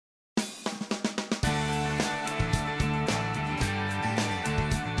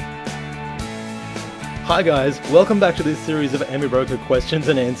Hi guys, welcome back to this series of Amibroker questions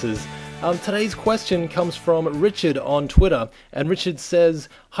and answers. Today's question comes from Richard on Twitter, and Richard says,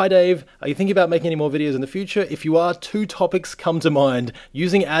 "Hi Dave, are you thinking about making any more videos in the future? If you are, two topics come to mind,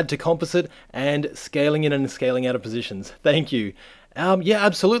 using AddToComposite and scaling in and scaling out of positions. Thank you." Yeah,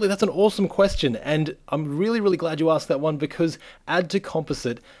 absolutely. That's an awesome question, and I'm really glad you asked that one, because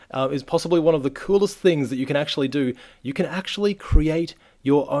AddToComposite is possibly one of the coolest things that you can actually do. You can actually create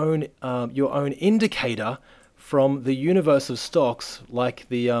your own indicator from the universe of stocks, like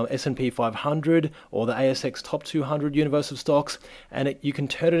the S&P 500 or the ASX Top 200 universe of stocks, and you can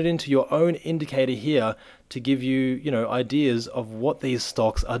turn it into your own indicator here to give you, ideas of what these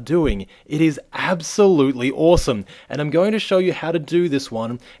stocks are doing. It is absolutely awesome, and I'm going to show you how to do this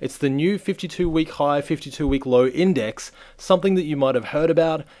one. It's the new 52-week high, 52-week low index, something that you might have heard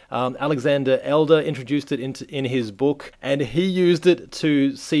about. Alexander Elder introduced it in his book, and he used it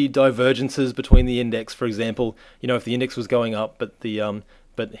to see divergences between the index. For example, if the index was going up,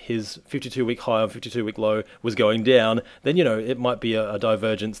 but his 52-week high or 52-week low was going down, then it might be a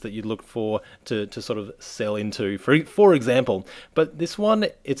divergence that you'd look for to sort of sell into, for example. But this one,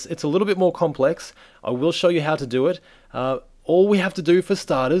 it's a little bit more complex. I will show you how to do it. All we have to do for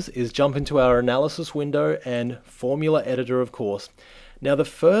starters is jump into our analysis window and formula editor, of course. Now, the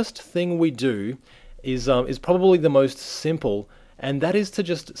first thing we do is probably the most simple, and that is to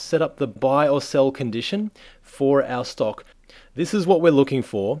just set up the buy or sell condition for our stock. This is what we're looking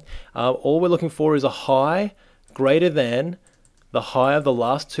for. All we're looking for is a high greater than the high of the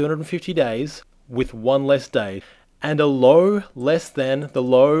last 250 days with one less day, and a low less than the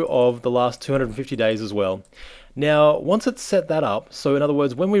low of the last 250 days as well. Now, once it's set that up, so in other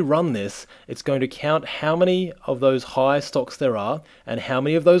words, when we run this, it's going to count how many of those high stocks there are and how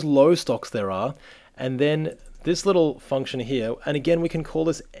many of those low stocks there are, and then this little function here, and again, we can call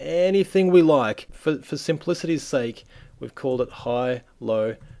this anything we like. For simplicity's sake, we've called it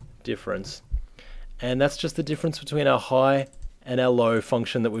high-low difference. And that's just the difference between our high and our low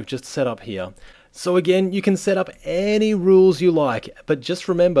function that we've just set up here. So again, you can set up any rules you like, but just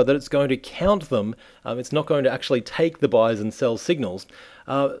remember that it's going to count them. It's not going to actually take the buys and sell signals.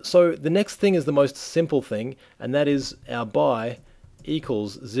 So the next thing is the most simple thing, and that is our buy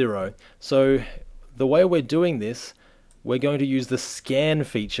equals 0. So the way we're doing this, we're going to use the scan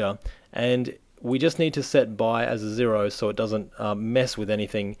feature, and we just need to set buy as a 0 so it doesn't mess with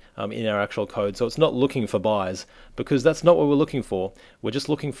anything in our actual code. So it's not looking for buys, because that's not what we're looking for. We're just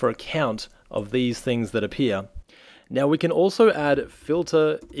looking for a count of these things that appear. Now, we can also add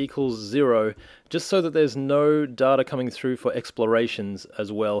filter equals 0, just so that there's no data coming through for explorations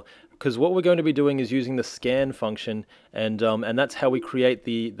as well, because what we're going to be doing is using the scan function, and that's how we create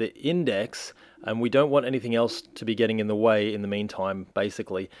the index, and we don't want anything else to be getting in the way in the meantime,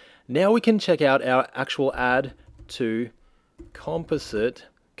 basically. Now we can check out our actual AddToComposite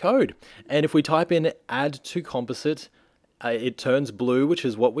code, and if we type in AddToComposite, it turns blue, which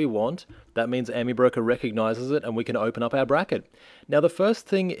is what we want. That means Amibroker recognizes it, and we can open up our bracket. Now, the first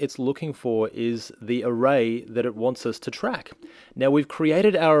thing it's looking for is the array that it wants us to track. Now, we've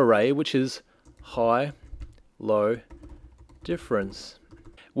created our array, which is high, low, difference,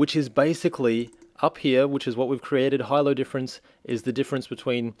 which is basically up here, which is what we've created. High-low difference is the difference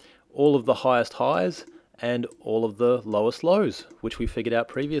between all of the highest highs and all of the lowest lows, which we figured out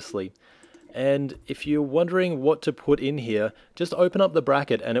previously. And if you're wondering what to put in here, just open up the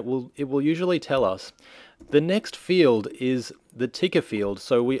bracket and it will usually tell us. The next field is the ticker field,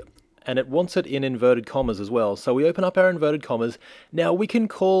 and it wants it in inverted commas as well. So we open up our inverted commas. Now we can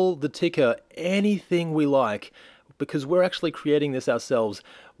call the ticker anything we like, because we're actually creating this ourselves.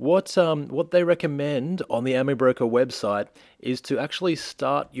 What they recommend on the Amibroker website is to actually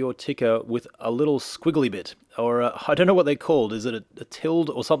start your ticker with a little squiggly bit, or I don't know what they're called. Is it a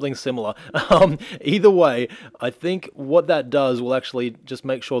tilde or something similar? Either way, I think what that does will actually just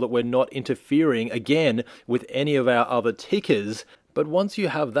make sure that we're not interfering again with any of our other tickers. But once you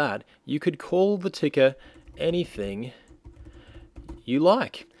have that, you could call the ticker anything you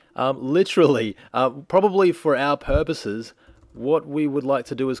like. Literally, probably for our purposes, what we would like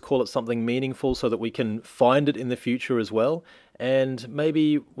to do is call it something meaningful so that we can find it in the future as well. And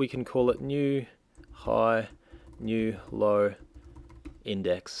maybe we can call it new high, new low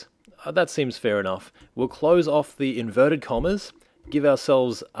index. That seems fair enough. We'll close off the inverted commas, give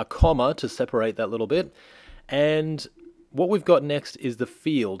ourselves a comma to separate that little bit, and what we've got next is the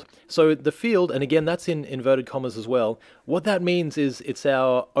field. So the field, and again, that's in inverted commas as well. What that means is it's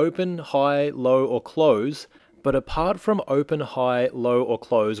our open, high, low, or close. But apart from open, high, low, or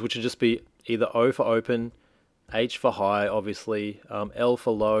close, which would just be either O for open, H for high, obviously, L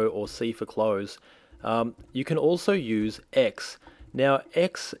for low, or C for close, You can also use X. Now,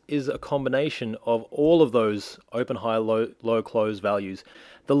 X is a combination of all of those open, high, low, close values.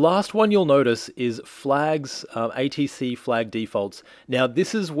 The last one you'll notice is flags, ATC flag defaults. Now,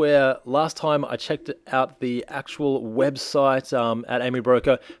 this is where last time I checked out the actual website at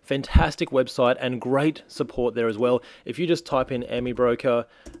Amibroker. Fantastic website and great support there as well. If you just type in Amibroker,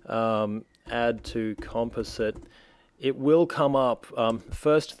 AddToComposite, it will come up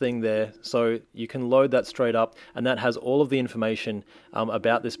first thing there, so you can load that straight up, and that has all of the information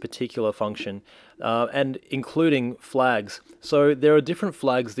about this particular function, and including flags. So there are different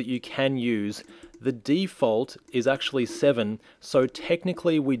flags that you can use. The default is actually 7, so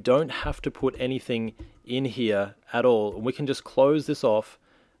technically we don't have to put anything in here at all. We can just close this off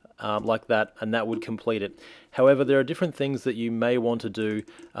like that, and that would complete it. However, there are different things that you may want to do,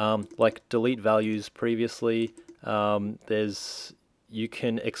 like delete values previously. You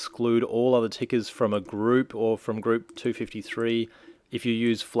can exclude all other tickers from a group or from group 253 if you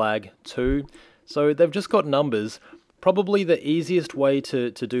use flag 2. So they've just got numbers. Probably the easiest way to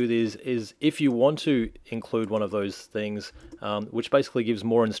do this is if you want to include one of those things, which basically gives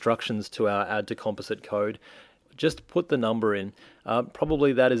more instructions to our AddToComposite code. Just put the number in.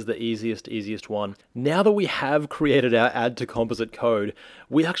 Probably that is the easiest one. Now that we have created our AddToComposite code,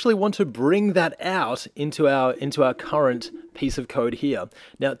 we actually want to bring that out into our current piece of code here.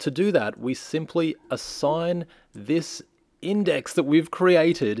 Now, to do that, we simply assign this index that we've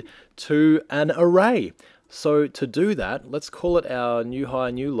created to an array. So to do that, let's call it our new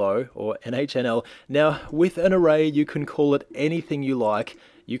high, new low, or NHNL. Now, with an array, you can call it anything you like.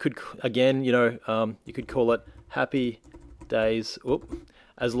 You could, again, you could call it happy days,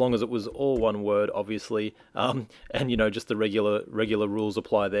 as long as it was all one word, obviously, and just the regular rules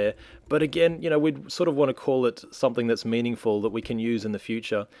apply there. But again, we'd sort of want to call it something that's meaningful that we can use in the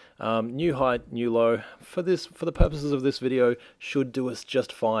future. New high, new low, for the purposes of this video, should do us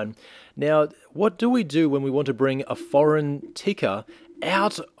just fine. Now, what do we do when we want to bring a foreign ticker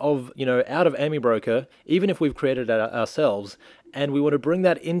out of Amibroker, even if we've created it ourselves, and we want to bring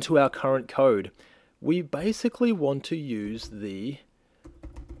that into our current code? We basically want to use the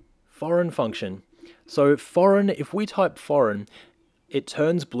foreign function. So foreign, if we type foreign, it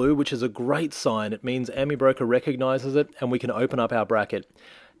turns blue, which is a great sign. It means Amibroker recognizes it and we can open up our bracket.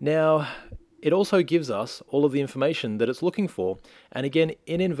 Now, it also gives us all of the information that it's looking for. And again,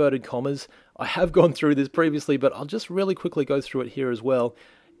 in inverted commas, I have gone through this previously, but I'll just really quickly go through it here as well.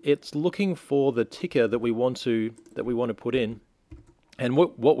 It's looking for the ticker that we want to put in. And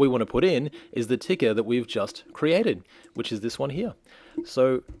what we want to put in is the ticker that we've just created, which is this one here.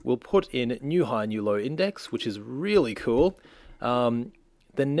 So we'll put in new high, new low index, which is really cool. The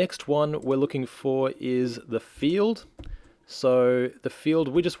next one we're looking for is the field. So the field,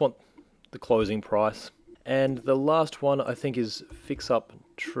 we just want the closing price. And the last one I think is fix up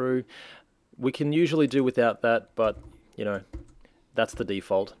true. We can usually do without that, but that's the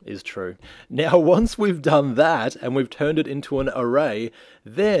default, is true. Now, once we've done that and we've turned it into an array,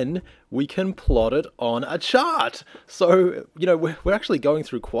 then we can plot it on a chart. So, we're actually going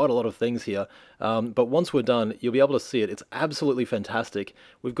through quite a lot of things here, but once we're done, you'll be able to see it. It's absolutely fantastic.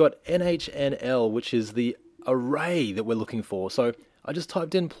 We've got NHNL, which is the array that we're looking for. So I just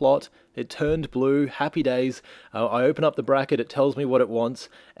typed in plot, it turned blue, happy days. I open up the bracket, it tells me what it wants,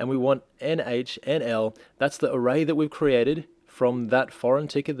 and we want NHNL. That's the array that we've created from that foreign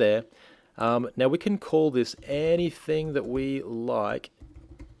ticker there. Now we can call this anything that we like,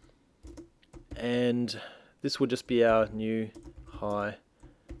 and this would just be our new high,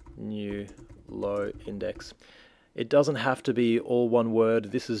 new low index. It doesn't have to be all one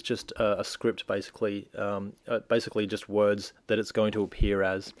word. This is just a script, basically just words that it's going to appear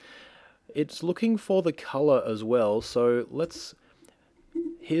as. It's looking for the color as well, so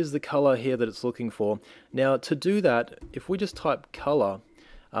here's the color here that it's looking for. Now, to do that, if we just type color,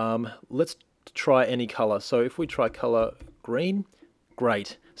 let's try any color. So if we try color green,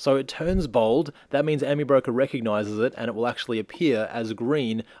 great. So it turns bold. That means Amibroker recognizes it, and it will actually appear as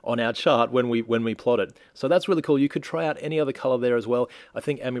green on our chart when we plot it. So that's really cool. You could try out any other color there as well. I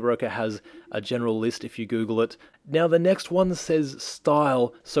think Amibroker has a general list if you Google it. Now the next one says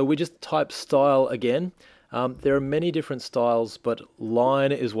style. So we just type style again. There are many different styles, but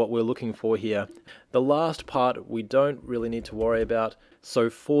line is what we're looking for here. The last part we don't really need to worry about.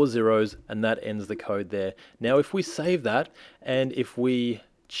 So 4 zeros, and that ends the code there. Now if we save that, and if we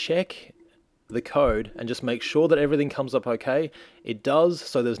check the code and just make sure that everything comes up okay, it does,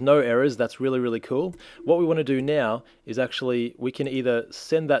 so there's no errors. That's really, really cool. What we want to do now is actually, we can either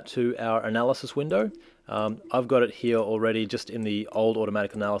send that to our analysis window, I've got it here already just in the old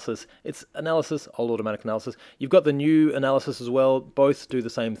automatic analysis. It's analysis, old automatic analysis. You've got the new analysis as well. Both do the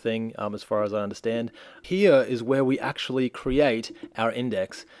same thing as far as I understand. Here is where we actually create our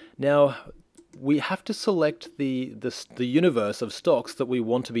index. Now, we have to select the universe of stocks that we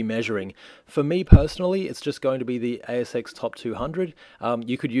want to be measuring. For me personally, it's just going to be the ASX Top 200.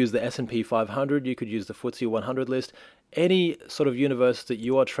 You could use the S&P 500, you could use the FTSE 100 list. Any sort of universe that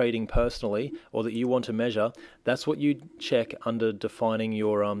you are trading personally or that you want to measure, that's what you check under defining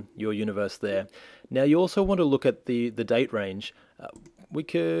your universe there. Now you also want to look at the date range. We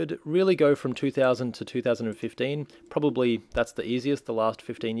could really go from 2000 to 2015. Probably that's the easiest, the last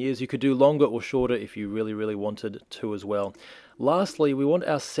 15 years. You could do longer or shorter if you really wanted to as well. Lastly, we want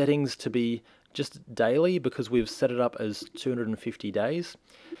our settings to be just daily because we've set it up as 250 days.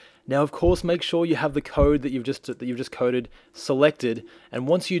 Now, of course, make sure you have the code that you've just coded selected, and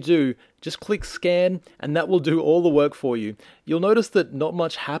once you do, just click scan, and that will do all the work for you. You'll notice that not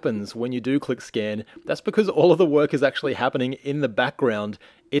much happens when you do click scan. That's because all of the work is actually happening in the background.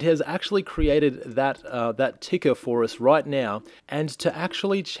 It has actually created that ticker for us right now, and to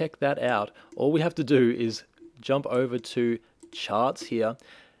actually check that out, all we have to do is jump over to charts here.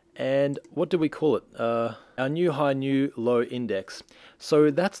 And what do we call it? Our new high, new low index. So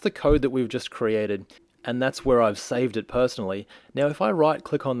that's the code that we've just created, and that's where I've saved it personally. Now if I right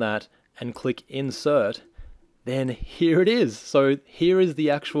click on that and click insert, then here it is. So here is the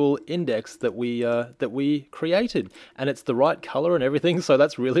actual index that we created, and it's the right color and everything, so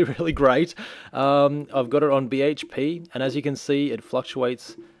that's really great. I've got it on BHP, and as you can see, it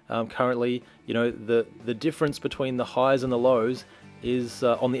fluctuates currently. You know, the difference between the highs and the lows is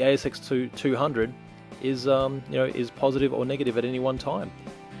on the ASX 200 is is positive or negative at any one time.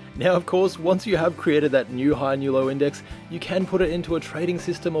 Now, of course, once you have created that new high, new low index, you can put it into a trading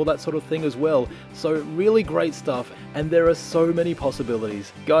system or that sort of thing as well. So really great stuff, and there are so many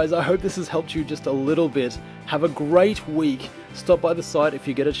possibilities. Guys, I hope this has helped you just a little bit. Have a great week. Stop by the site if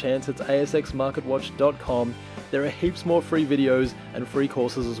you get a chance. It's asxmarketwatch.com. There are heaps more free videos and free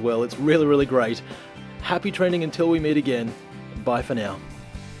courses as well. It's really great. Happy trading until we meet again. Bye for now.